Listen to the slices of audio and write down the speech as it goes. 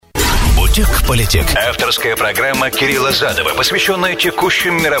Politic. Авторская программа Кирилла Задова, посвященная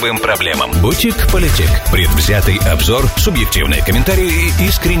текущим мировым проблемам. Politic. Предвзятый обзор, субъективные комментарии и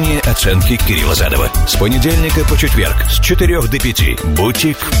искренние оценки Кирилла Задова. С понедельника по четверг с 4 до 5.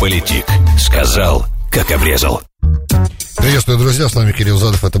 Politic. Сказал, как обрезал. Приветствую, друзья, с вами Кирилл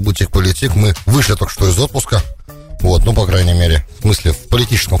Задов, это Politic. Мы вышли только что из отпуска. По крайней мере, в смысле, в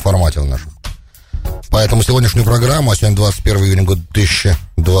политическом формате в нашем. Поэтому сегодняшнюю программу, а сегодня 21 июня года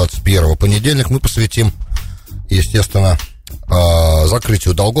 2021, понедельник, мы посвятим, естественно,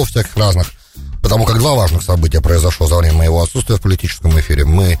 закрытию долгов всяких разных, потому как два важных события произошло за время моего отсутствия в политическом эфире.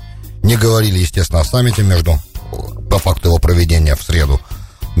 Мы не говорили, естественно, о саммите по факту его проведения в среду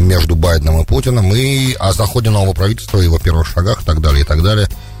между Байденом и Путиным, и о заходе нового правительства, его первых шагах и так далее, и так далее.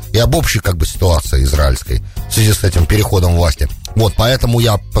 И об общей, ситуации израильской в связи с этим переходом власти. Поэтому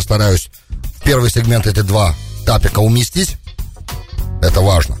я постараюсь в первый сегмент эти два топика уместить. Это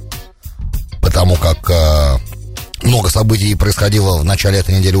важно. Потому как много событий происходило в начале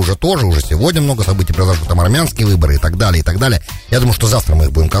этой недели уже сегодня много событий произошло, там армянские выборы и так далее, и так далее. Я думаю, что завтра мы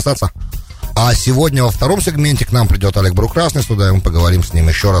их будем касаться. А сегодня во втором сегменте к нам придет Олег Брукрасный сюда, и мы поговорим с ним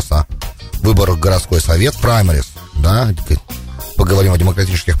еще раз о выборах в городской совет, праймерис, да, поговорим о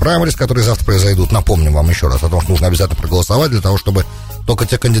демократических праймерис, которые завтра произойдут. Напомним вам еще раз о том, что нужно обязательно проголосовать для того, чтобы только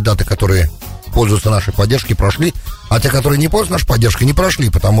те кандидаты, которые пользуются нашей поддержкой, прошли, а те, которые не пользуются нашей поддержкой, не прошли,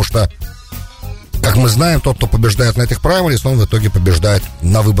 потому что, как мы знаем, тот, кто побеждает на этих праймерис, он в итоге побеждает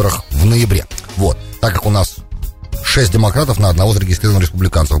на выборах в ноябре. Так как у нас 6 демократов на одного зарегистрированного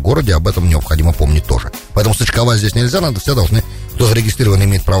республиканца в городе, об этом необходимо помнить тоже. Поэтому сочковать здесь нельзя, все должны, кто зарегистрирован,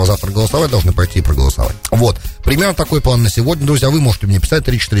 имеет право завтра голосовать, должны пойти и проголосовать. Примерно такой план на сегодня. Друзья, вы можете мне писать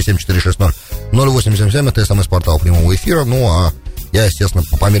 347-460-0877, это смс-портал прямого эфира, а я, естественно,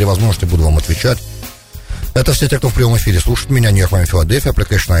 по мере возможности буду вам отвечать. Это все те, кто в прямом эфире слушает меня, Нью-Йорк, Майами, Филадельфия,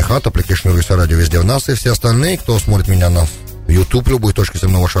 Application iHeart, Application Rusia Radio везде в нас, и все остальные, кто смотрит меня на YouTube, любой точки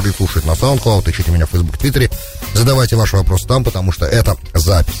земного шара, слушает на SoundCloud, ищите меня в Facebook, Твиттере, задавайте ваши вопросы там, потому что это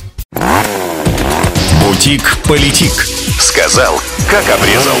запись. Politic. Сказал, как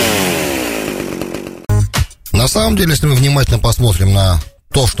обрезал. На самом деле, если мы внимательно посмотрим на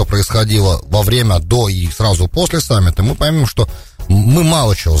то, что происходило во время, до и сразу после саммита, мы поймем, что мы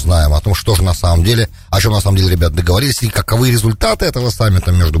мало чего знаем о том, что же на самом деле, о чем на самом деле ребята договорились, и каковы результаты этого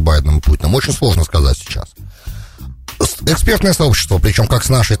саммита между Байденом и Путиным. Очень сложно сказать сейчас. Экспертное сообщество, причем как с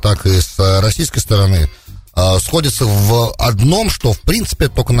нашей, так и с российской стороны, сходится в одном, что, в принципе,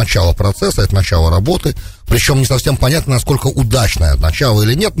 это только начало процесса, это начало работы, причем не совсем понятно, насколько удачное начало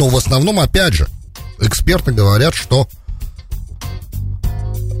или нет, но в основном, опять же, эксперты говорят, что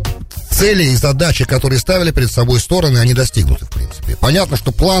цели и задачи, которые ставили перед собой стороны, они достигнуты, в принципе. Понятно,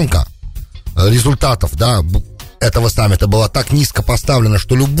 что планка результатов, этого саммита была так низко поставлена,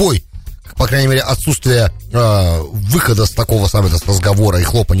 что любой, по крайней мере, отсутствие выхода с такого саммита, с разговора и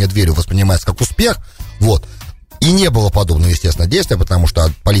хлопания дверью воспринимается как успех, И не было подобного, естественно, действия, потому что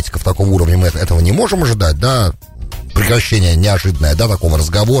от политиков такого уровня мы этого не можем ожидать, прекращение неожиданное, такого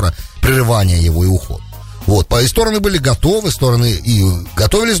разговора, прерывания его и уход. И стороны были готовы, стороны и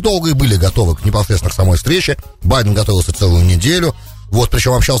готовились долго, и были готовы непосредственно к самой встрече. Байден готовился целую неделю,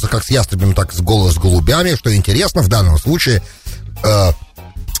 причем общался как с ястребами, так и с голубями, что интересно, в данном случае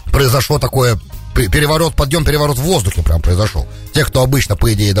произошло такое подъем-переворот в воздухе прям произошел. Те, кто обычно,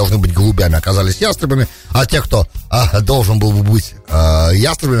 по идее, должны быть голубями, оказались ястребами, а те, кто должен был бы быть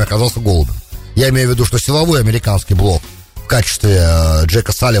ястребами, оказался голубем. Я имею в виду, что силовой американский блок в качестве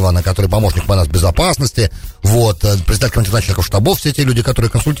Джека Салливана, который помощник по безопасности, председатель комитета начальников штабов, все те люди, которые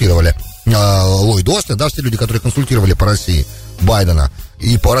консультировали Ллойд Остин, все люди, которые консультировали по России Байдена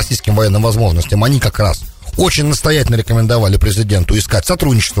и по российским военным возможностям, они как раз очень настоятельно рекомендовали президенту искать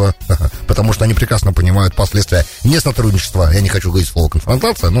сотрудничество, потому что они прекрасно понимают последствия несотрудничества. Я не хочу говорить слово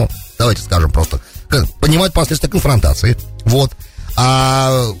конфронтация, но давайте скажем просто, понимать последствия конфронтации.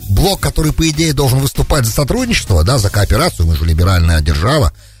 А блок, который, по идее, должен выступать за сотрудничество, за кооперацию, мы же либеральная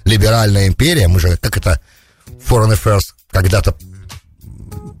держава, либеральная империя, мы же, как это Foreign Affairs когда-то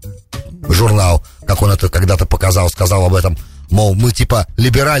журнал, как он это когда-то сказал об этом, мол, мы типа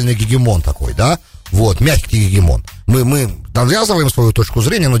либеральный гегемон такой, мягкий гегемон. Мы навязываем свою точку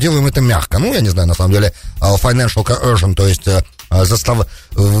зрения, но делаем это мягко. Я не знаю, на самом деле, financial coercion, то есть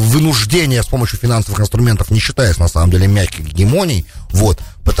вынуждение с помощью финансовых инструментов не считается, на самом деле, мягкой гегемонией,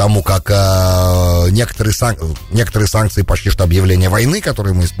 потому как некоторые санкции, почти что объявление войны,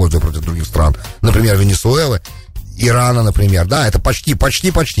 которые мы используем против других стран, например, Венесуэлы, Ирана, например, это почти,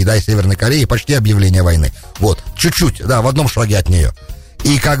 и Северной Кореи, почти объявление войны. Чуть-чуть, в одном шаге от нее.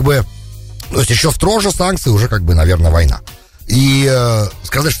 И то есть еще строже санкции, уже наверное, война. И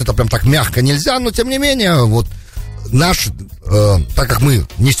сказать, что это прям так мягко нельзя, но тем не менее, вот так как мы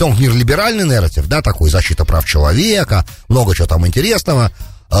несем в мир либеральный нарратив, да, такой защита прав человека, много чего там интересного,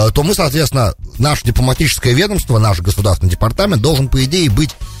 то мы, соответственно, наше дипломатическое ведомство, наш государственный департамент должен, по идее,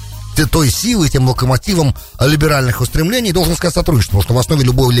 быть той силой, тем локомотивом либеральных устремлений, должен сказать сотрудничество, потому что в основе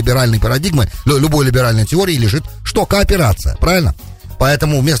любой либеральной парадигмы, любой либеральной теории лежит что? Кооперация, правильно?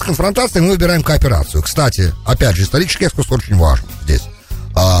 Поэтому вместо конфронтации мы выбираем кооперацию. Кстати, опять же, исторический экскурс очень важен здесь.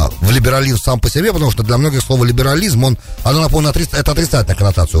 В либерализм сам по себе, потому что для многих слово либерализм, оно напомню, это отрицательную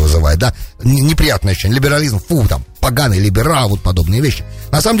коннотацию вызывает, да, неприятное ощущение. Либерализм, фу, там, поганый либерал, вот подобные вещи.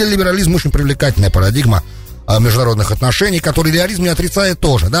 На самом деле либерализм очень привлекательная парадигма международных отношений, который реализм не отрицает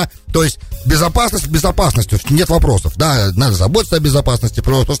тоже, да, то есть безопасностью нет вопросов, да, надо заботиться о безопасности,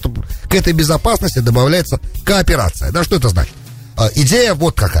 просто к этой безопасности добавляется кооперация, да, что это значит? Идея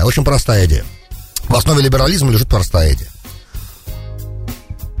вот какая, очень простая идея. В основе либерализма лежит простая идея.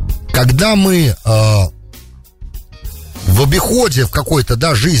 Когда мы в обиходе в какой-то,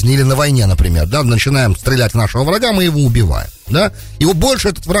 да, жизни или на войне, например, да, начинаем стрелять в нашего врага, мы его убиваем, да, и вот больше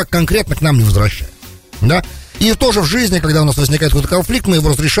этот враг конкретно к нам не возвращает, да, и тоже в жизни, когда у нас возникает какой-то конфликт, мы его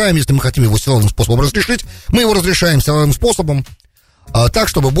разрешаем, если мы хотим его силовым способом разрешить, мы его разрешаем силовым способом, так,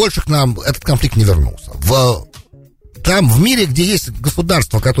 чтобы больше к нам этот конфликт не вернулся. Там, в мире, где есть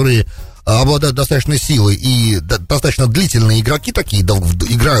государства, которые обладают достаточной силой и достаточно длительные игроки такие,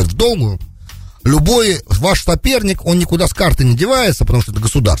 играют в долгую, любой ваш соперник, он никуда с карты не девается, потому что это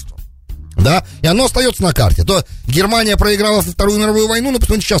государство, да, и оно остается на карте. То Германия проиграла Вторую мировую войну, но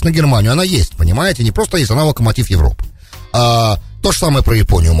посмотрите сейчас на Германию, она есть, понимаете, не просто есть, она локомотив Европы. То же самое про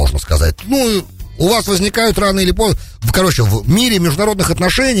Японию можно сказать. Ну, у вас возникают рано или поздно, в мире международных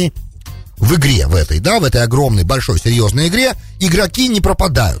отношений, в игре в этой огромной, большой, серьезной игре, игроки не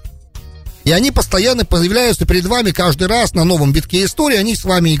пропадают. И они постоянно появляются перед вами каждый раз на новом витке истории, они с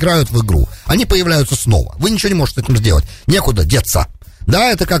вами играют в игру. Они появляются снова. Вы ничего не можете с этим сделать. Некуда деться.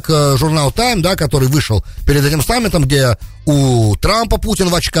 Да, это как журнал Time, да, который вышел перед этим саммитом, где у Трампа Путин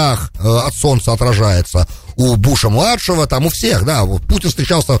в очках от солнца отражается, у Буша-младшего, там у всех, да. Вот Путин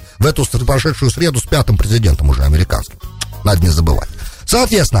встречался в эту прошедшую среду с 5-м президентом уже американским. Надо не забывать.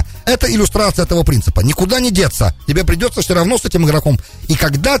 Соответственно, это иллюстрация этого принципа. Никуда не деться. Тебе придется все равно с этим игроком. И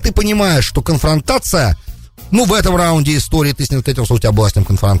когда ты понимаешь, что конфронтация, в этом раунде истории ты с ним встретился, у тебя была с ним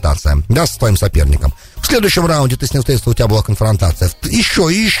конфронтация, да, с твоим соперником. В следующем раунде ты с ним встретился, у тебя была конфронтация.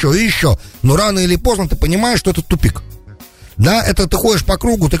 Еще. Но рано или поздно ты понимаешь, что это тупик. Да, это ты ходишь по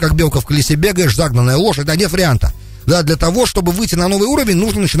кругу, ты как белка в колесе бегаешь, загнанная лошадь, да, нет варианта. Да, для того, чтобы выйти на новый уровень,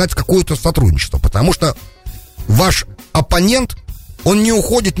 нужно начинать какое-то сотрудничество. Потому что ваш оппонент, он не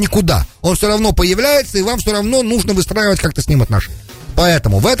уходит никуда. Он все равно появляется, и вам все равно нужно выстраивать как-то с ним отношения.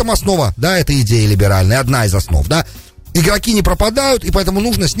 Поэтому в этом основа, да, эта идея либеральная, одна из основ, да. Игроки не пропадают, и поэтому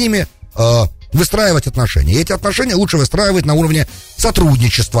нужно с ними выстраивать отношения. И эти отношения лучше выстраивать на уровне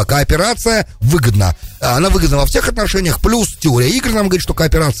сотрудничества. Кооперация выгодна. Она выгодна во всех отношениях, плюс теория игр нам говорит, что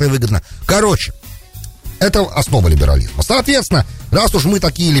кооперация выгодна. Короче, это основа либерализма. Соответственно, раз уж мы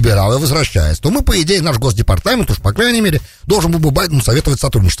такие либералы, возвращаясь, то мы, по идее, наш госдепартамент, уж по крайней мере, должен был бы Байдену советовать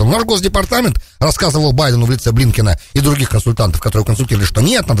сотрудничество. Но наш госдепартамент рассказывал Байдену в лице Блинкена и других консультантов, которые консультировали, что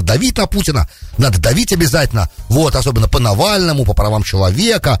нет, надо давить на Путина, надо давить обязательно, вот, особенно по Навальному, по правам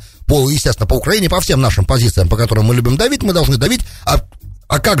человека, естественно, по Украине, по всем нашим позициям, по которым мы любим давить, мы должны давить.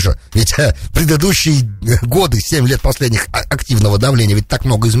 А как же? Ведь предыдущие годы, 7 лет последних активного давления, ведь так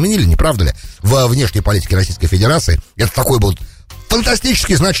много изменили, не правда ли? Во внешней политике Российской Федерации это такой был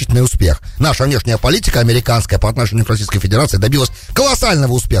фантастически значительный успех. Наша внешняя политика, американская, по отношению к Российской Федерации добилась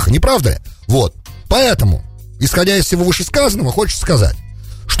колоссального успеха, не правда ли? Вот. Поэтому, исходя из всего вышесказанного, хочется сказать,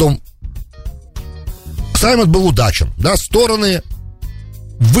 что саммит был удачен, да, стороны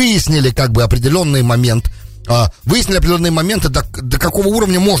выяснили как бы определенный момент, выяснили определенные моменты, до какого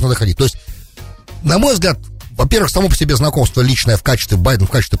уровня можно доходить. То есть, на мой взгляд, во-первых, само по себе знакомство личное Байден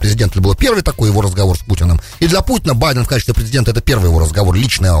в качестве президента было первый такой его разговор с Путиным. И для Путина Байден в качестве президента это первый его разговор,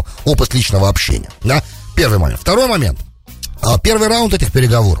 опыт личного общения. Да? Первый момент. Второй момент. Первый раунд этих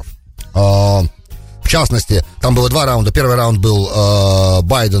переговоров. В частности, там было 2 раунда. Первый раунд был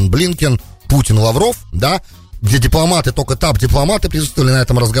Байден-Блинкен, Путин-Лавров, да, где только дипломаты присутствовали на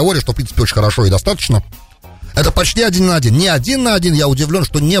этом разговоре, что, в принципе, очень хорошо и достаточно. Это почти 1 на 1. Не 1 на 1, я удивлен,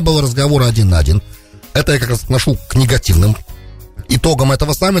 что не было разговора 1 на 1. Это я как раз отношу к негативным итогам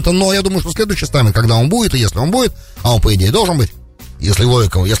этого саммита, но я думаю, что следующий саммит, когда он будет, и если он будет, а он, по идее, должен быть,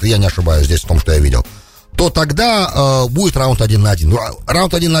 если я не ошибаюсь здесь в том, что я видел, то тогда будет раунд 1 на 1.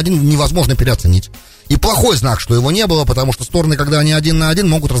 Раунд 1 на 1 невозможно переоценить. И плохой знак, что его не было, потому что стороны, когда они 1 на 1,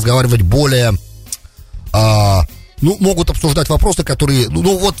 могут разговаривать более могут обсуждать вопросы, которые,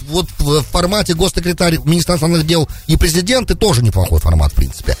 вот в формате госсекретарь, министр иностранных дел и президенты тоже неплохой формат, в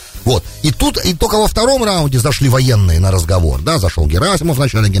принципе. Вот. И только во втором раунде зашли военные на разговор, да, зашел Герасимов,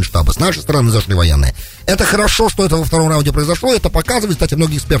 начальник генштаба, с нашей стороны зашли военные. Это хорошо, что это во втором раунде произошло, это показывает, кстати,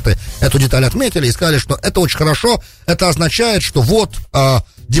 многие эксперты эту деталь отметили и сказали, что это очень хорошо, это означает, что вот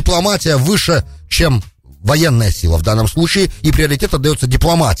дипломатия выше, чем военная сила в данном случае, и приоритет отдается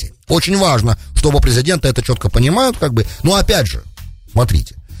дипломатии. Очень важно, чтобы президенты это четко понимают, но опять же,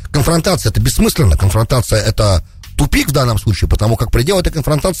 смотрите, конфронтация это бессмысленно, конфронтация это тупик в данном случае, потому как предел этой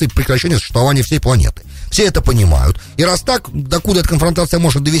конфронтации прекращение существования всей планеты. Все это понимают. И раз так, докуда эта конфронтация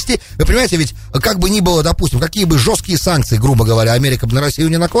может довести, вы понимаете, ведь как бы ни было, допустим, какие бы жесткие санкции, грубо говоря, Америка бы на Россию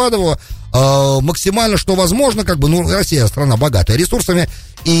не накладывала, максимально, что возможно, Россия страна богатая ресурсами,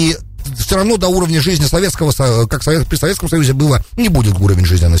 и все равно до уровня жизни советского, как при Советском Союзе было, не будет уровень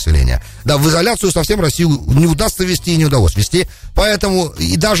жизни населения. Да, в изоляцию совсем Россию не удастся ввести и не удалось ввести. Поэтому,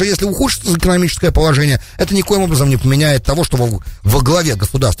 и даже если ухудшится экономическое положение, это никоим образом не поменяет того, что во главе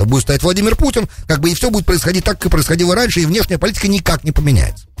государства будет стоять Владимир Путин, и все будет происходить так, как и происходило раньше, и внешняя политика никак не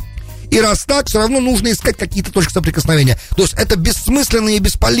поменяется. И раз так, все равно нужно искать какие-то точки соприкосновения. То есть это бессмысленный и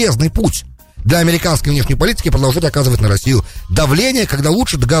бесполезный путь для американской внешней политики продолжать оказывать на Россию давление, когда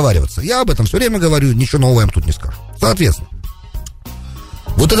лучше договариваться. Я об этом все время говорю, ничего нового я вам тут не скажу. Соответственно,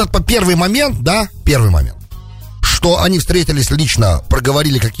 вот этот первый момент, что они встретились лично,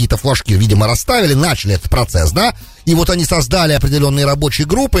 проговорили какие-то флажки, видимо, расставили, начали этот процесс, да, и вот они создали определенные рабочие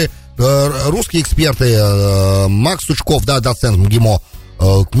группы, русские эксперты, Макс Сучков, да, доцент МГИМО,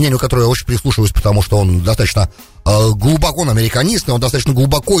 к мнению которого я очень прислушиваюсь, потому что он достаточно глубоко, он американист, он достаточно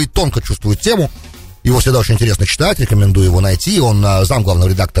глубоко и тонко чувствует тему. Его всегда очень интересно читать, рекомендую его найти. Он зам главного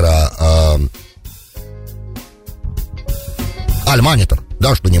редактора Аль-Монитор,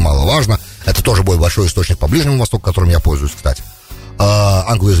 да, что немаловажно. Это тоже будет большой источник по Ближнему Востоку, которым я пользуюсь, кстати.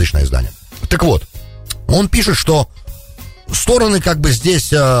 Англоязычное издание. Так вот, он пишет, что стороны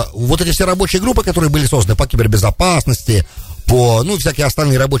здесь, вот эти все рабочие группы, которые были созданы по кибербезопасности, всякие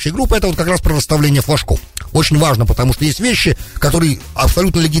остальные рабочие группы, это вот как раз про расставление флажков. Очень важно, потому что есть вещи, которые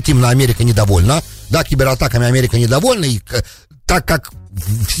абсолютно легитимно Америка недовольна, да, кибератаками Америка недовольна, и так как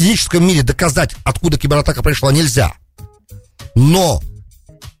в физическом мире доказать, откуда кибератака пришла, нельзя. Но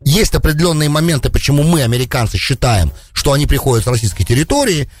есть определенные моменты, почему мы, американцы, считаем, что они приходят с российской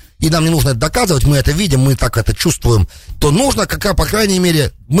территории, и нам не нужно это доказывать, мы это видим, мы так это чувствуем, то нужно, по крайней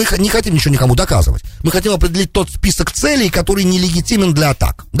мере, мы не хотим ничего никому доказывать. Мы хотим определить тот список целей, который нелегитимен для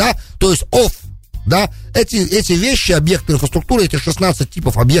атак, да, то есть да, эти вещи, объекты инфраструктуры, эти 16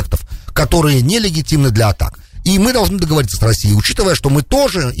 типов объектов, которые нелегитимны для атак. И мы должны договориться с Россией, учитывая, что мы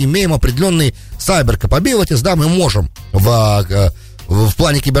тоже имеем определенный cyber-capabilities, да, мы можем в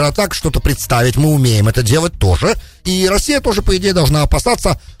плане кибератак что-то представить, мы умеем это делать тоже. И Россия тоже, по идее, должна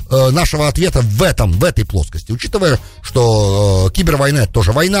опасаться нашего ответа в этой плоскости, учитывая, что кибервойна — это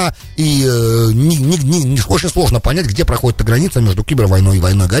тоже война, и очень сложно понять, где проходит эта граница между кибервойной и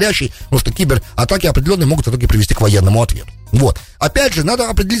войной горячей, потому что кибератаки определенные могут в итоге привести к военному ответу. Вот. Опять же, надо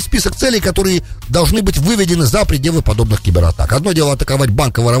определить список целей, которые должны быть выведены за пределы подобных кибератак. Одно дело атаковать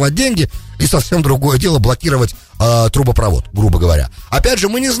банк и воровать деньги, и совсем другое дело блокировать трубопровод, грубо говоря. Опять же,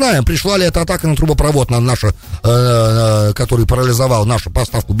 мы не знаем, пришла ли эта атака на трубопровод, который парализовал нашу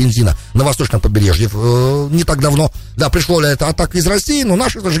поставку бензина на восточном побережье не так давно. Да, пришло ли эта атака из России, но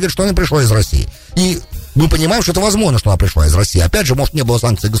наши даже говорят, что она пришла из России. И мы понимаем, что это возможно, что она пришла из России. Опять же, может, не было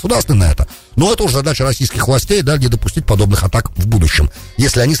санкций государственных на это, но это уже задача российских властей, да, не допустить подобных атак в будущем,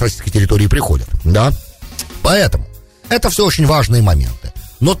 если они с российской территории приходят, да. Поэтому это все очень важные моменты.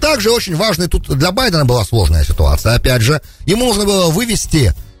 Но также очень важной тут для Байдена была сложная ситуация. Опять же, ему нужно было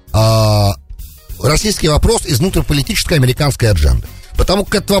вывести российский вопрос из внутриполитической американской адженды. Потому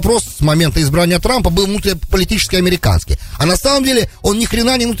как этот вопрос с момента избрания Трампа был внутриполитически американский. А на самом деле он ни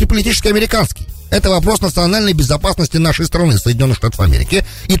хрена не внутриполитически американский. Это вопрос национальной безопасности нашей страны, Соединенных Штатов Америки.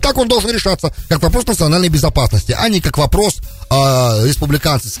 И так он должен решаться, как вопрос национальной безопасности, а не как вопрос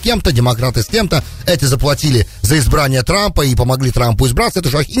республиканцы с кем-то, демократы с кем-то. Эти заплатили за избрание Трампа и помогли Трампу избраться. Это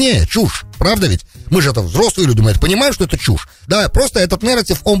же ахинея, чушь. Правда ведь? Мы же это взрослые люди, мы это понимаем, что это чушь. Да, просто этот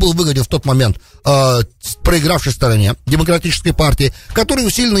нарратив, он был выгоден в тот момент проигравшей стороне демократической партии, который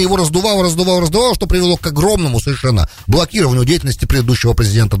усиленно его раздувал, что привело к огромному совершенно блокированию деятельности предыдущего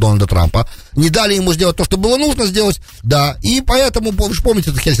президента Дональда Трампа. Не дали ему сделать то, что было нужно сделать, да, и поэтому, вы же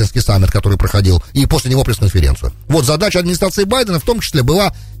помните, этот Хельсинский саммит, который проходил, и после него пресс-конференцию. Вот задача администрации Байдена в том числе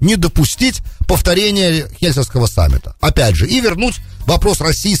была не допустить повторения Хельсинского саммита. Опять же, и вернуть вопрос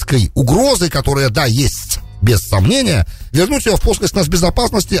российской угрозы, которая, да, есть, без сомнения, вернуть ее в плоскость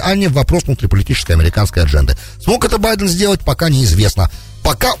нацбезопасности, а не в вопрос внутриполитической американской адженды. Смог это Байден сделать, пока неизвестно.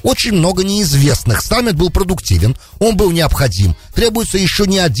 Пока очень много неизвестных. Саммит был продуктивен, он был необходим. Требуется еще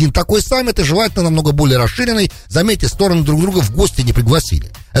не один такой саммит, и желательно намного более расширенный. Заметьте, стороны друг друга в гости не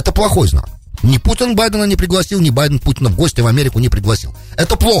пригласили. Это плохой знак. Ни Путин Байдена не пригласил, ни Байден Путина в гости в Америку не пригласил.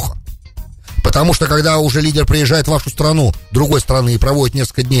 Это плохо. Потому что когда уже лидер приезжает в вашу страну, другой страны, и проводит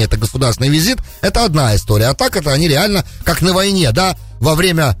несколько дней, это государственный визит, это одна история. А так это они реально, как на войне, да, во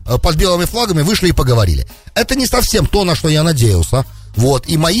время под белыми флагами вышли и поговорили. Это не совсем то, на что я надеялся. Вот,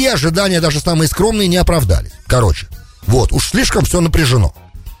 и мои ожидания, даже самые скромные, не оправдались. Короче, вот, уж слишком все напряжено.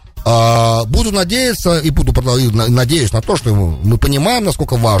 Буду надеяться и надеюсь на то, что мы понимаем,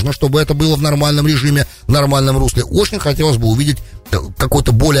 насколько важно, чтобы это было в нормальном режиме, в нормальном русле. Очень хотелось бы увидеть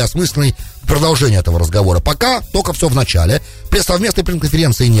какое-то более осмысленное продолжение этого разговора. Пока только все в начале. Совместной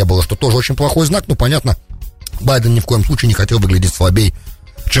пресс-конференции не было, что тоже очень плохой знак. Ну, понятно, Байден ни в коем случае не хотел выглядеть слабее,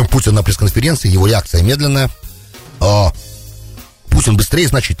 чем Путин на пресс-конференции. Его реакция медленная. Путин быстрее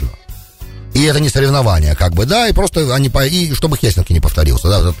значительно. И это не соревнование, как бы, да, и просто они, и чтобы Хельсинки не повторился,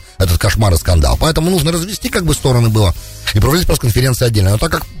 да, этот кошмар и скандал. Поэтому нужно развести, как бы, стороны было, и проводить пресс-конференции отдельно. Но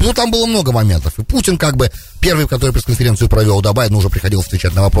так как, там было много моментов, и Путин, как бы, первый, который пресс-конференцию провел, да, Байден уже приходил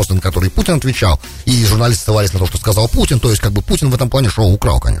отвечать на вопросы, на которые Путин отвечал, и журналисты ссылались на то, что сказал Путин, то есть, как бы, Путин в этом плане шоу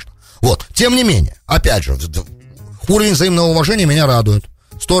украл, конечно. Вот, тем не менее, опять же, уровень взаимного уважения меня радует.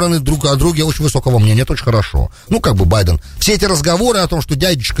 Стороны друг о друге очень высокого мнения, это очень хорошо. Ну, как бы Байден. Все эти разговоры о том, что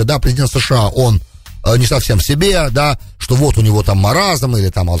дядечка, да, президент США, он не совсем в себе, да, что вот у него там маразм или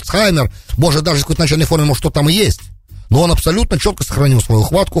там Альцгеймер, может, даже в какой-то начальной форме, может, что там и есть. Но он абсолютно четко сохранил свою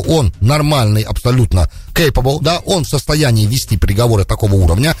хватку, он нормальный, абсолютно capable, да, он в состоянии вести переговоры такого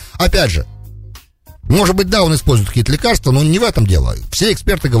уровня. Опять же, может быть, да, он использует какие-то лекарства, но не в этом дело. Все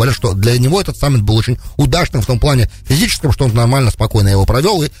эксперты говорят, что для него этот саммит был очень удачным в том плане физическом, что он нормально, спокойно его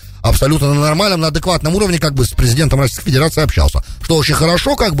провел и абсолютно на нормальном, на адекватном уровне, как бы, с президентом Российской Федерации общался. Что очень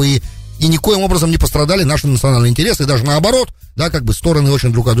хорошо, как бы, и никоим образом не пострадали наши национальные интересы, и даже наоборот, да, как бы, стороны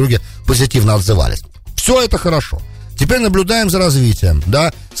очень друг о друге позитивно отзывались. Все это хорошо. Теперь наблюдаем за развитием,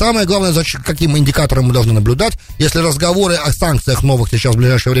 да. Самое главное, за каким индикатором мы должны наблюдать, если разговоры о санкциях новых сейчас в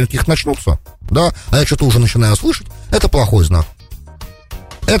ближайшее время каких начнутся, да, а я что-то уже начинаю слышать, это плохой знак.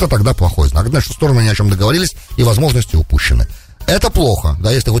 Это тогда плохой знак. Значит, стороны ни о чем договорились, и возможности упущены. Это плохо,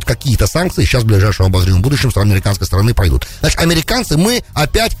 да, если хоть какие-то санкции сейчас в ближайшем обозримом будущем с американской стороны пройдут. Значит, американцы, мы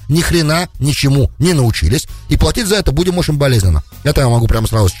опять ни хрена ничему не научились, и платить за это будем очень болезненно. Это я могу прямо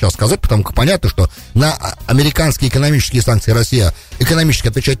сразу сейчас сказать, потому что понятно, что на американские экономические санкции Россия экономически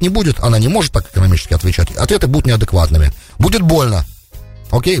отвечать не будет, она не может так экономически отвечать, ответы будут неадекватными. Будет больно,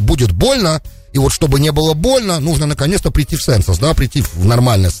 окей, будет больно. И вот чтобы не было больно, нужно наконец-то прийти в сенсус, да, прийти в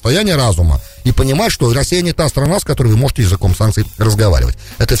нормальное состояние разума и понимать, что Россия не та страна, с которой вы можете языком санкций разговаривать.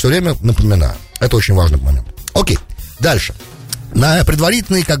 Это все время напоминаю. Это очень важный момент. Окей, дальше. На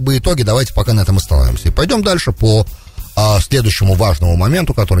предварительные, как бы, итоги давайте пока на этом остановимся. И пойдем дальше по следующему важному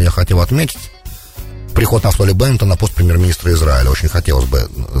моменту, который я хотел отметить. Приход Нафтали Беннета на пост премьер-министра Израиля. Очень хотелось бы...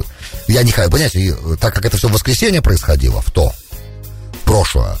 Я не хочу, понимаете, так как это все в воскресенье происходило, в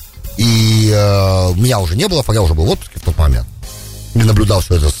прошлое, и меня уже не было, я уже был в отпуске в тот момент. Не наблюдал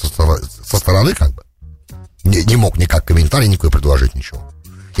все это со стороны, как бы. Не мог никак комментарий никакой предложить, ничего.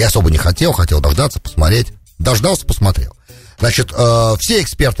 Я особо не хотел дождаться, посмотреть. Дождался, посмотрел. Значит, все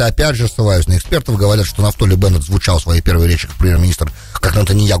эксперты, опять же, ссылаюсь на экспертов, говорят, что Нафтали Беннет звучал в своей первой речи как премьер-министр, как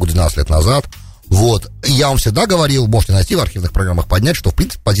Нетаньяху 12 лет назад. Вот. И я вам всегда говорил, можете найти в архивных программах, поднять, что, в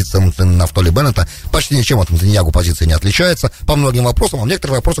принципе, позиция Нафтали Беннета почти ничем от Нетаньяху позиции не отличается по многим вопросам, а в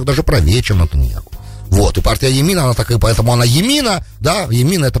некоторых вопросах даже правее, чем Нетаньяху. Вот, и партия Ямина, она такая, поэтому она Ямина, да,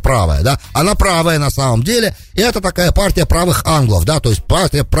 Ямина это правая, да, она правая на самом деле, и это такая партия правых англов, да, то есть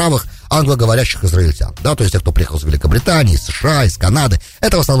партия правых англоговорящих израильтян, да, то есть те, кто приехал из Великобритании, из США, из Канады,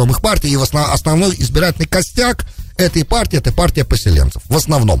 это в основном их партия, и основной избирательный костяк этой партии, это партия поселенцев, в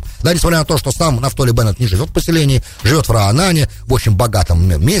основном, да, несмотря на то, что сам Нафтали Беннет не живет в поселении, живет в Раанане, в очень богатом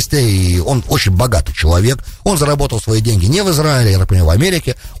месте, и он очень богатый человек, он заработал свои деньги не в Израиле, я так понимаю, в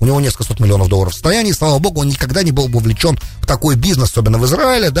Америке, у него несколько сот миллионов долларов в состоянии, слава богу, он никогда не был бы вовлечен в такой бизнес, особенно в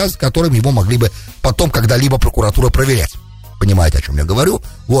Израиле, да, с которым его могли бы потом когда-либо прокуратура проверять. Понимаете, о чем я говорю?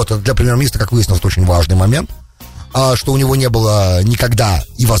 Вот, для премьер-министра, как выяснилось, это очень важный момент, что у него не было никогда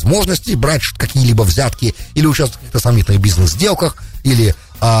и возможности брать какие-либо взятки или участвовать в каких-то сомнительных бизнес-сделках, или,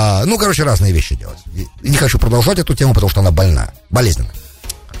 разные вещи делать. И не хочу продолжать эту тему, потому что она больная, болезненная.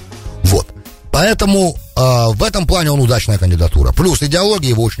 Вот. Поэтому в этом плане он удачная кандидатура. Плюс идеология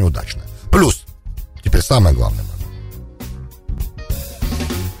его очень удачная. Плюс, теперь самое главное.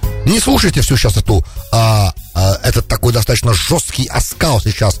 Не слушайте всю сейчас этот такой достаточно жесткий оскал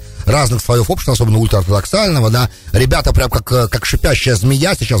сейчас разных слоев общества, особенно ультраортодоксального, да. Ребята прям как шипящая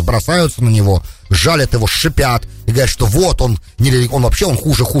змея сейчас бросаются на него, жалят его, шипят и говорят, что вот он вообще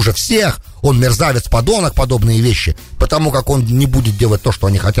хуже всех, он мерзавец, подонок, подобные вещи, потому как он не будет делать то, что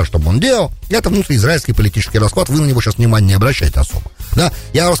они хотят, чтобы он делал. Это внутриизраильский политический расклад, вы на него сейчас внимания не обращаете особо, да.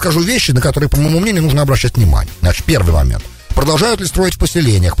 Я расскажу вещи, на которые, по моему мнению, нужно обращать внимание. Значит, первый момент. Продолжают ли строить в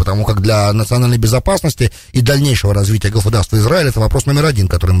поселениях, потому как для национальной безопасности и дальнейшего развития государства Израиль это вопрос номер один,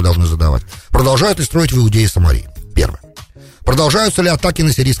 который мы должны задавать. Продолжают ли строить в Иудее и Самарии? Первое. Продолжаются ли атаки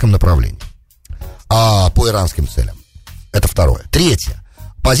на сирийском направлении? По иранским целям? Это второе. Третье.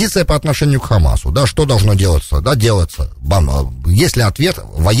 Позиция по отношению к Хамасу. Да, что должно делаться? Да, делается. Есть ли ответ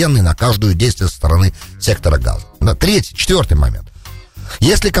военный на каждое действие со стороны сектора Газа? Да, четвертый момент.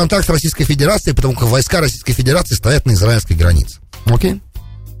 Есть ли контакт с Российской Федерацией, потому как войска Российской Федерации стоят на израильской границе? Окей?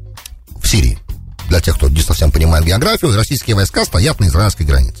 В Сирии. Для тех, кто не совсем понимает географию, российские войска стоят на израильской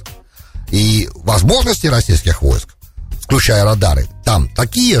границе. И возможности российских войск, включая радары, там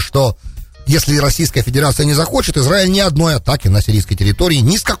такие, что если Российская Федерация не захочет, Израиль ни одной атаки на сирийской территории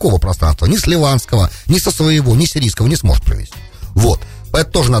ни с какого пространства, ни с ливанского, ни со своего, ни сирийского не сможет провести. Вот.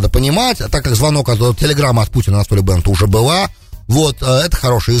 Это тоже надо понимать, так как звонок телеграмма от Путина на столе Беннета уже была. Вот, это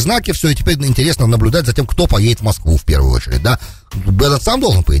хорошие знаки, все, и теперь интересно наблюдать за тем, кто поедет в Москву в первую очередь, да. Беннет сам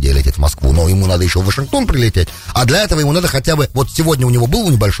должен, по идее, лететь в Москву, но ему надо еще в Вашингтон прилететь, а для этого ему надо хотя бы, вот сегодня у него был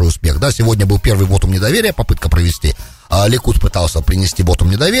небольшой успех, да, сегодня был первый вотум недоверия, попытка провести, Ликуд пытался принести вотум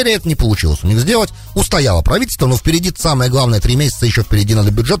недоверия, это не получилось у них сделать, устояло правительство, но впереди самое главное, 3 месяца еще впереди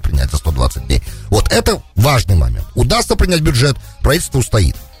надо бюджет принять за 120 дней, вот это важный момент, удастся принять бюджет, правительство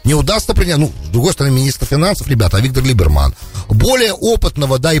устоит. Не удастся принять, с другой стороны, министр финансов, ребята, Виктор Либерман, более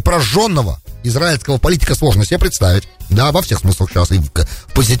опытного, да, и прожженного израильского политика сложно себе представить, да, во всех смыслах сейчас, и в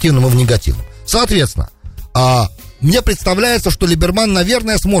позитивном, и в негативном. Соответственно, мне представляется, что Либерман,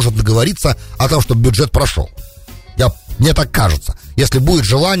 наверное, сможет договориться о том, чтобы бюджет прошел. Мне так кажется, если будет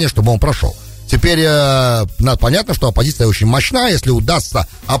желание, чтобы он прошел. Теперь понятно, что оппозиция очень мощна. Если удастся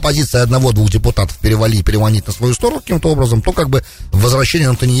оппозиция 1-2 депутатов переманить на свою сторону каким-то образом, то как бы возвращение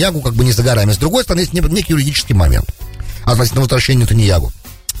Нетаньяху как бы не за горами. С другой стороны, есть некий юридический момент относительно возвращения Нетаньяху.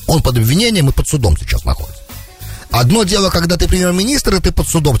 Он под обвинением и под судом сейчас находится. Одно дело, когда ты премьер-министр, и ты под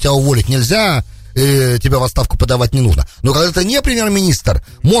судом, тебя уволить нельзя, тебя в отставку подавать не нужно. Но когда ты не премьер-министр,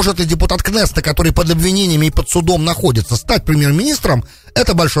 может ли депутат Кнессета, который под обвинениями и под судом находится, стать премьер-министром,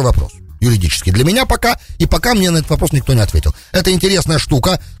 это большой вопрос. Юридически. Для меня пока мне на этот вопрос никто не ответил. Это интересная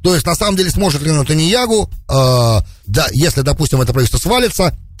штука. То есть, на самом деле, сможет ли Нетаньяху, если, допустим, это правительство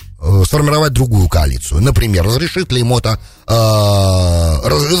свалится, сформировать другую коалицию. Например, разрешит ли ему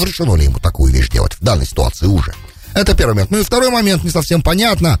разрешено ли ему такую вещь делать в данной ситуации уже. Это первый момент. Ну и второй момент, не совсем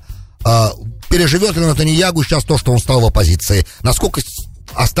понятно, переживет ли Нетаньяху сейчас то, что он стал в оппозиции. Насколько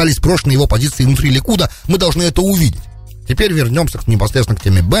остались прочные его позиции внутри Ликуда, мы должны это увидеть. Теперь вернемся непосредственно к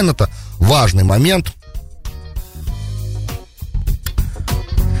теме Беннета. Важный момент.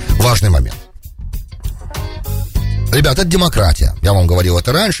 Ребят, это демократия. Я вам говорил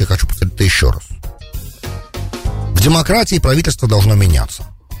это раньше и хочу повторить это еще раз. В демократии правительство должно меняться.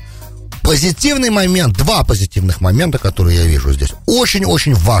 Позитивный момент, 2 позитивных момента, которые я вижу здесь,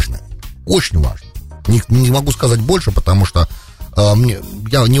 очень-очень важны. Очень важны. Не могу сказать больше, потому что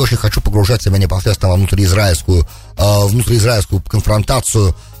я не очень хочу погружать себя непосредственно во внутриизраильскую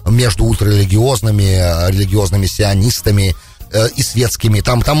конфронтацию между религиозными сионистами и светскими.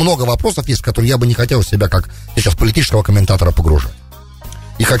 Там много вопросов есть, в которые я бы не хотел себя как сейчас политического комментатора погружать.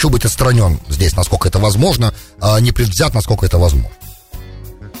 И хочу быть отстранен здесь, насколько это возможно, непредвзят, насколько это возможно.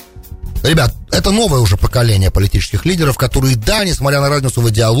 Ребят, это новое уже поколение политических лидеров, которые, да, несмотря на разницу в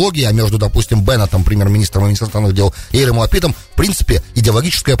идеологии, а между, допустим, Беннетом, премьер-министром и министром иностранных дел, и Яиром Лапидом, в принципе,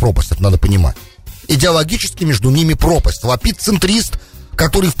 идеологическая пропасть, это надо понимать. Идеологически между ними пропасть. Лапид центрист,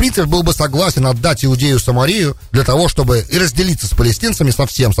 который, в принципе, был бы согласен отдать Иудею и Самарию для того, чтобы и разделиться с палестинцами,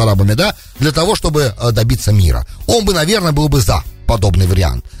 совсем с арабами, да, для того, чтобы добиться мира. Он бы, наверное, был бы за подобный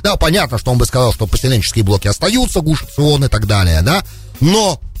вариант. Да, понятно, что он бы сказал, что поселенческие блоки остаются, Гуш Эцион и так далее, да,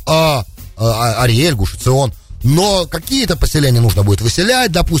 но Ариэль, Гуш Эцион, но какие-то поселения нужно будет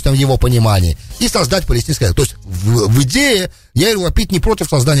выселять, допустим, в его понимании, и создать палестинское. То есть в идее Яир Лапид не против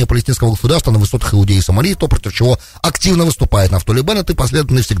создания палестинского государства на высотах Иудеи и Самарии, то, против чего активно выступает Нафтали Беннет и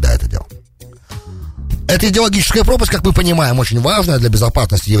последовательно всегда это делал. Эта идеологическая пропасть, как мы понимаем, очень важная для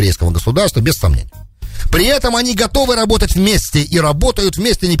безопасности еврейского государства, без сомнений. При этом они готовы работать вместе и работают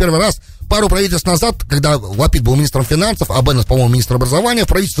вместе не первый раз. Пару правительств назад, когда Лапид был министром финансов, а Беннет, по-моему, министр образования, в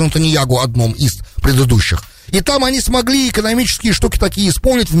правительстве Нетаньягу, одном из предыдущих. И там они смогли экономические штуки такие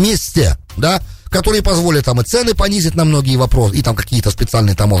исполнить вместе, да, которые позволят там и цены понизить на многие вопросы, и там какие-то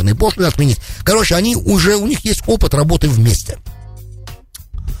специальные таможенные пошлины отменить. Короче, они уже, у них есть опыт работы вместе.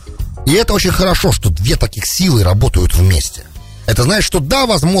 И это очень хорошо, что две таких силы работают вместе. Это значит, что да,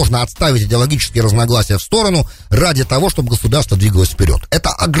 возможно отставить идеологические разногласия в сторону ради того, чтобы государство двигалось вперед. Это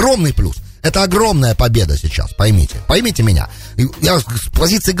огромный плюс. Это огромная победа сейчас, поймите меня. Я с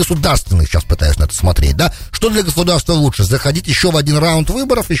позиции государственной сейчас пытаюсь на это смотреть, да? Что для государства лучше? Заходить еще в один раунд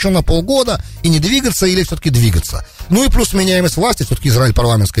выборов, еще на полгода и не двигаться или все-таки двигаться? Ну и плюс меняемость власти, все-таки Израиль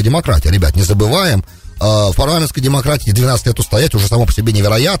парламентская демократия, ребят, не забываем. В парламентской демократии 12 лет устоять уже само по себе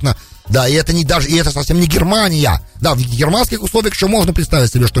невероятно. Да, и это не даже, и это совсем не Германия. Да, в германских условиях еще можно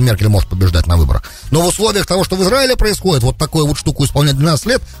представить себе, что Меркель может побеждать на выборах. Но в условиях того, что в Израиле происходит, вот такую вот штуку исполнять 12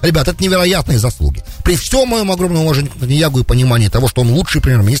 лет, ребят, это невероятные заслуги. При всем моем огромном уважении к Нетаньягу и понимании того, что он лучший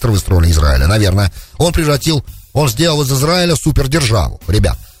премьер-министр в истории Израиля, наверное, он сделал из Израиля супердержаву.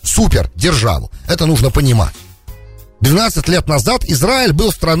 Ребят, супердержаву. Это нужно понимать. 12 лет назад Израиль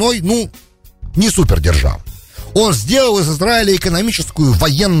был страной, не супердержава. Он сделал из Израиля экономическую,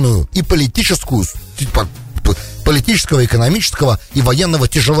 военную и политическую, политического, экономического и военного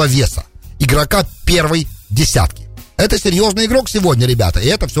тяжеловеса. Игрока первой десятки. Это серьезный игрок сегодня, ребята, и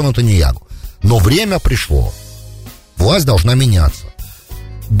это все Нетаньягу. Но время пришло. Власть должна меняться.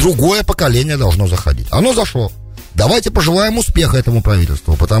 Другое поколение должно заходить. Оно зашло. Давайте пожелаем успеха этому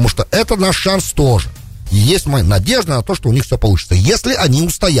правительству, потому что это наш шанс тоже. И есть моя надежда на то, что у них все получится. Если они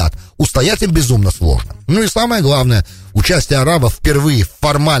устоят. Устоять им безумно сложно. Ну и самое главное, участие арабов впервые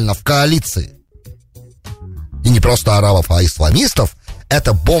формально в коалиции. И не просто арабов, а исламистов.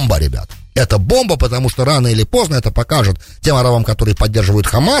 Это бомба, ребят. Это бомба, потому что рано или поздно это покажет тем арабам, которые поддерживают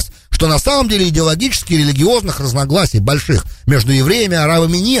Хамас, что на самом деле идеологически и религиозных разногласий больших между евреями и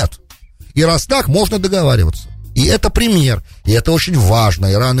арабами нет. И раз так, можно договариваться. И это пример, и это очень важно,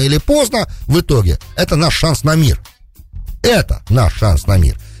 и рано или поздно, в итоге, это наш шанс на мир. Это наш шанс на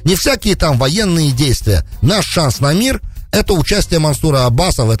мир. Не всякие там военные действия. Наш шанс на мир — это участие Мансура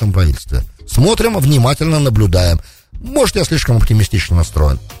Аббаса в этом правительстве. Смотрим, внимательно наблюдаем. Может, я слишком оптимистично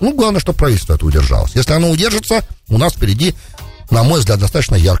настроен. Главное, чтобы правительство это удержалось. Если оно удержится, у нас впереди, на мой взгляд,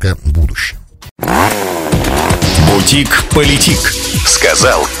 достаточно яркое будущее. Бутик-политик.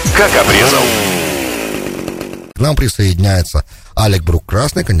 Сказал, как обрезал. К нам присоединяется Алек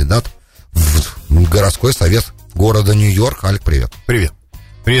Брук-Красный, кандидат в городской совет города Нью-Йорк. Алек, привет. Привет.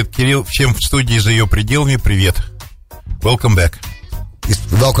 Привет, Кирилл. Всем в студии за ее пределами привет. Welcome back.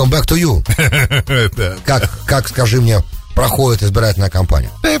 Welcome back to you. Как, скажи мне, проходит избирательная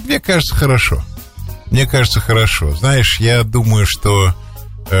кампания? Да, мне кажется, хорошо. Знаешь, я думаю, что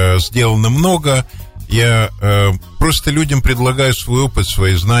сделано много. Я просто людям предлагаю свой опыт,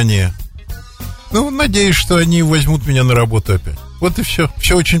 свои знания. Надеюсь, что они возьмут меня на работу опять. Вот и все.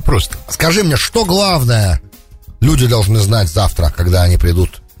 Все очень просто. Скажи мне, что главное люди должны знать завтра, когда они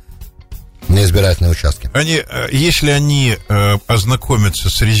придут на избирательные участки? Если они ознакомятся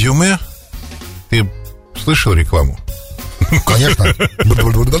с резюме... Ты слышал рекламу? Конечно.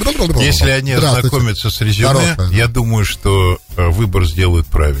 Если они ознакомятся с резюме, я думаю, что выбор сделают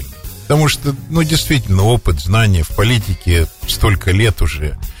правильно. Потому что, действительно, опыт, знания в политике столько лет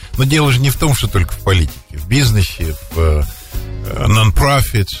уже... Но дело же не в том, что только в политике. В бизнесе, в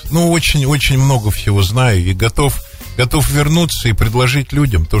non-profits. Очень много всего знаю и готов вернуться и предложить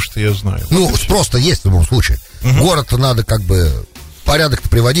людям то, что я знаю. Просто есть в любом случае. Город-то надо порядок-то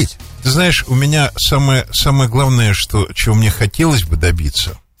приводить. Ты знаешь, у меня самое главное, чего мне хотелось бы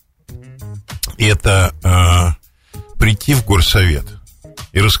добиться, это прийти в горсовет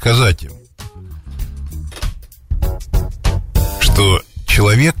и рассказать им, что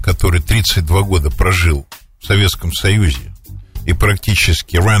человек, который 32 года прожил в Советском Союзе и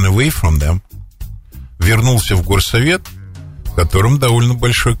практически ran away from them, вернулся в горсовет, в котором довольно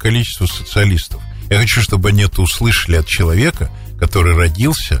большое количество социалистов. Я хочу, чтобы они это услышали от человека, который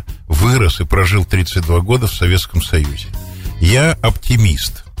родился, вырос и прожил 32 года в Советском Союзе. Я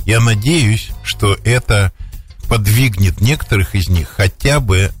оптимист. Я надеюсь, что это подвигнет некоторых из них хотя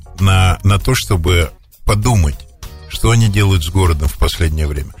бы на то, чтобы подумать, что они делают с городом в последнее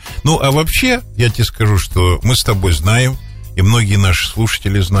время. А вообще, я тебе скажу, что мы с тобой знаем, и многие наши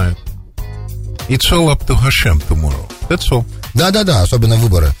слушатели знают. It's all up to Hashem tomorrow. That's all. Да, особенно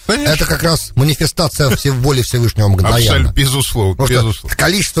выборы. Конечно. Это как раз манифестация воли Всевышнего мгновенно. Безусловно.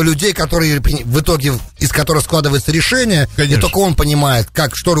 Количество людей, которые в итоге, из которых складывается решение, Конечно. и только он понимает,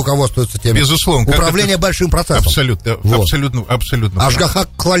 что руководствуется тем. Безусловно. Управление большим процессом. Абсолютно. Ашгаха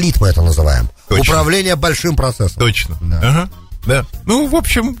клалит мы это называем. Точно. Управление большим процессом. Точно. Да. Ага. Да. Ну, в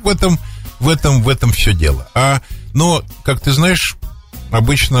общем, в этом все дело. Но, как ты знаешь,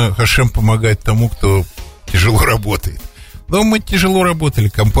 обычно Хашем помогает тому, кто тяжело работает. Но мы тяжело работали,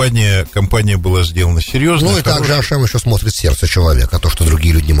 компания была сделана серьезно. Ну и также Хашем еще смотрит сердце человека, то, что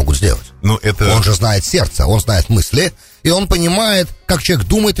другие люди не могут сделать. Он же знает сердце, он знает мысли, и он понимает, как человек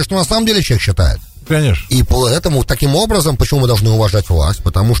думает и что на самом деле человек считает. Конечно. И поэтому, таким образом, почему мы должны уважать власть?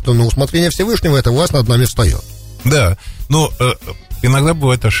 Потому что на усмотрение Всевышнего эта власть над нами встает. Да, но иногда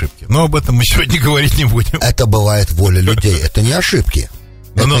бывают ошибки. Но об этом мы сегодня говорить не будем. Это бывает воля людей, это не ошибки.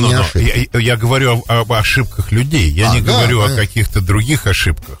 Я говорю об ошибках людей. Я не говорю о каких-то других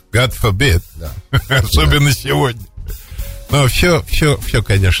ошибках. God forbid. Да. Особенно сегодня. Но все,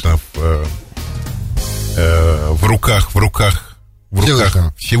 конечно, в руках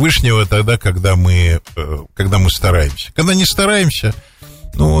Всевышнего тогда, когда мы стараемся. Когда не стараемся,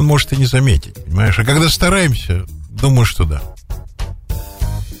 он может и не заметить, понимаешь? А когда стараемся, думаю, что да.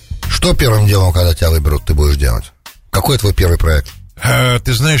 Что первым делом, когда тебя выберут, ты будешь делать? Какой твой первый проект?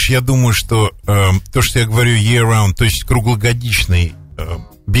 Ты знаешь, я думаю, что то, что я говорю year-round, то есть круглогодичный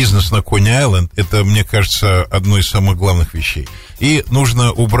бизнес на Кони-Айленд, это, мне кажется, одно из самых главных вещей. И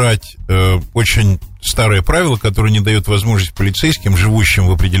нужно убрать очень старое правило, которое не дает возможность полицейским, живущим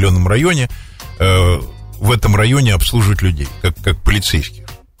в определенном районе, в этом районе обслуживать людей, как полицейских.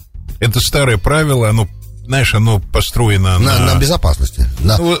 Это старое правило, оно построено на безопасности,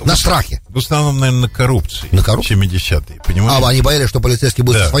 на страхе. В основном, наверное, на коррупции. На коррупции? 70-е, понимаешь? Они боялись, что полицейский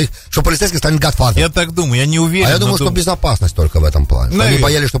будет своих, что полицейский станет Godfather. Я так думаю, я не уверен. Я думаю, что безопасность только в этом плане. Они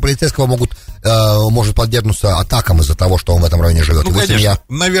боялись, что полицейского может подвергнуться атакам из-за того, что он в этом районе живет. Конечно,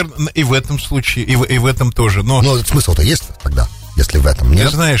 наверное, и в этом случае, и в этом тоже. Но смысл-то есть тогда, если в этом нет?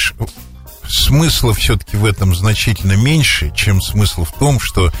 Ты знаешь, смысла все-таки в этом значительно меньше, чем смысл в том,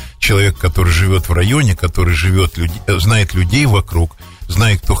 что человек, который живет в районе, который знает людей вокруг,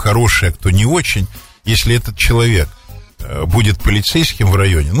 знает, кто хороший, а кто не очень, если этот человек будет полицейским в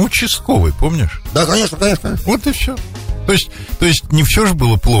районе, участковый, помнишь? Да, конечно. Вот и все. То есть не все же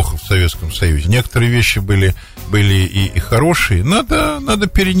было плохо в Советском Союзе. Некоторые вещи были и хорошие. Надо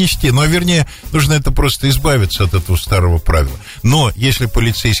перенести. Вернее, нужно это просто избавиться от этого старого правила. Но если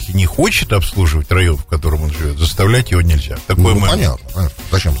полицейский не хочет обслуживать район, в котором он живет, заставлять его нельзя. Понятно.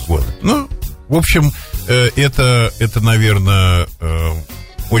 Зачем? Вот. В общем, это, наверное,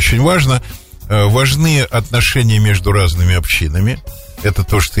 очень важно. Важны отношения между разными общинами. Это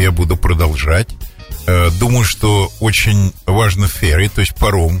то, что я буду продолжать. Думаю, что очень важно ферри, то есть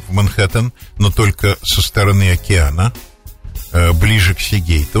паром в Манхэттен, но только со стороны океана, ближе к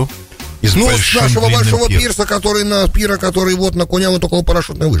Сигейту. С нашего большого пирса, который на Кони-Айленд около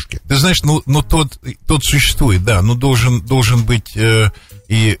парашютной вышки. Ты знаешь, тот существует, да, но должен быть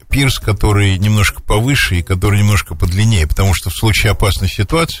и пирс, который немножко повыше и который немножко подлиннее, потому что в случае опасной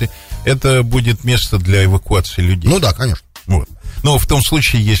ситуации это будет место для эвакуации людей. Да, конечно. Вот. Но в том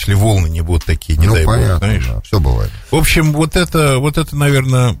случае, если волны не будут такие, не дай понятно, бог, знаешь. Да, все бывает. В общем, вот это,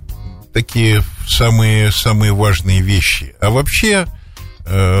 наверное, такие самые важные вещи. А вообще,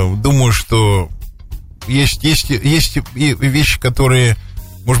 думаю, что есть и вещи, которые,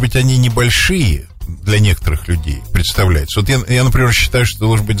 может быть, они небольшие для некоторых людей представляются. Вот я, например, считаю, что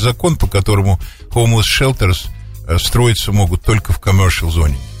должен быть закон, по которому homeless shelters строиться могут только в commercial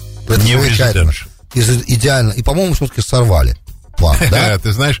зоне. Это не в residential. Идеально. И, по-моему, все-таки сорвали план, да?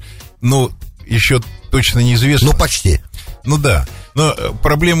 Ты знаешь, еще точно неизвестно. Почти. Да. Но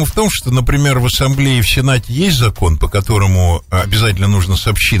проблема в том, что, например, в Ассамблее и в Сенате есть закон, по которому обязательно нужно с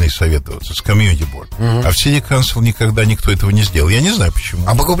общиной советоваться, с комьюнити борд. А в City Council никогда никто этого не сделал. Я не знаю, почему.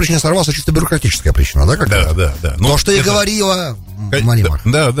 А по какой причине сорвался? Чисто бюрократическая причина, да? Да. То, что и говорила Маримар.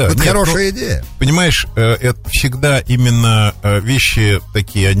 Да. Это хорошая идея. Понимаешь, это всегда именно вещи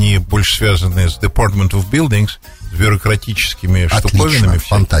такие, они больше связаны с Department of Buildings, с бюрократическими штуковинами.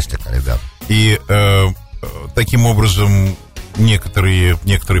 Фантастика, ребят. И таким образом некоторые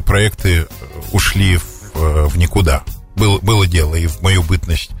проекты ушли в никуда. Было дело, и в мою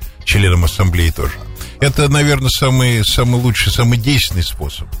бытность членом Ассамблеи тоже. Это, наверное, самый лучший, самый действенный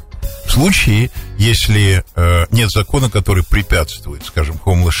способ. В случае, если нет закона, который препятствует, скажем,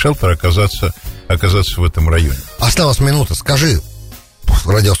 homeless shelter оказаться в этом районе. Осталась минута. Скажи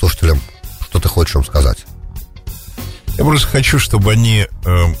радиослушателям, что ты хочешь им сказать. Я просто хочу, чтобы они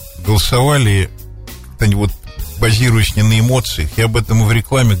голосовали базируюсь не на эмоциях, я об этом и в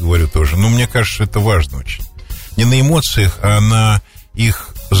рекламе говорю тоже, но мне кажется, что это важно очень. Не на эмоциях, а на их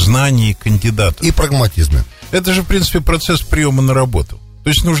знании кандидатов. И прагматизме. Это же, в принципе, процесс приема на работу. То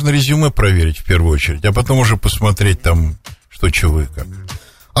есть нужно резюме проверить в первую очередь, а потом уже посмотреть там, что, чего и как.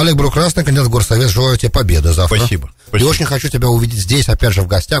 Олег Брукрасный, кандидат в Горсовет, желаю тебе победы завтра. Спасибо. И очень хочу тебя увидеть здесь, опять же, в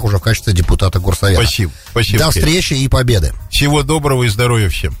гостях, уже в качестве депутата Горсовета. Спасибо. До встречи и победы. Всего доброго и здоровья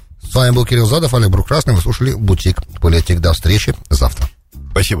всем. С вами был Кирилл Задов, Олег Брукрасный. Вы слушали «Бутик Политик». До встречи завтра.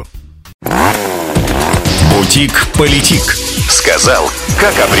 Спасибо. «Бутик Политик». Сказал,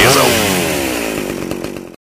 как обрезал.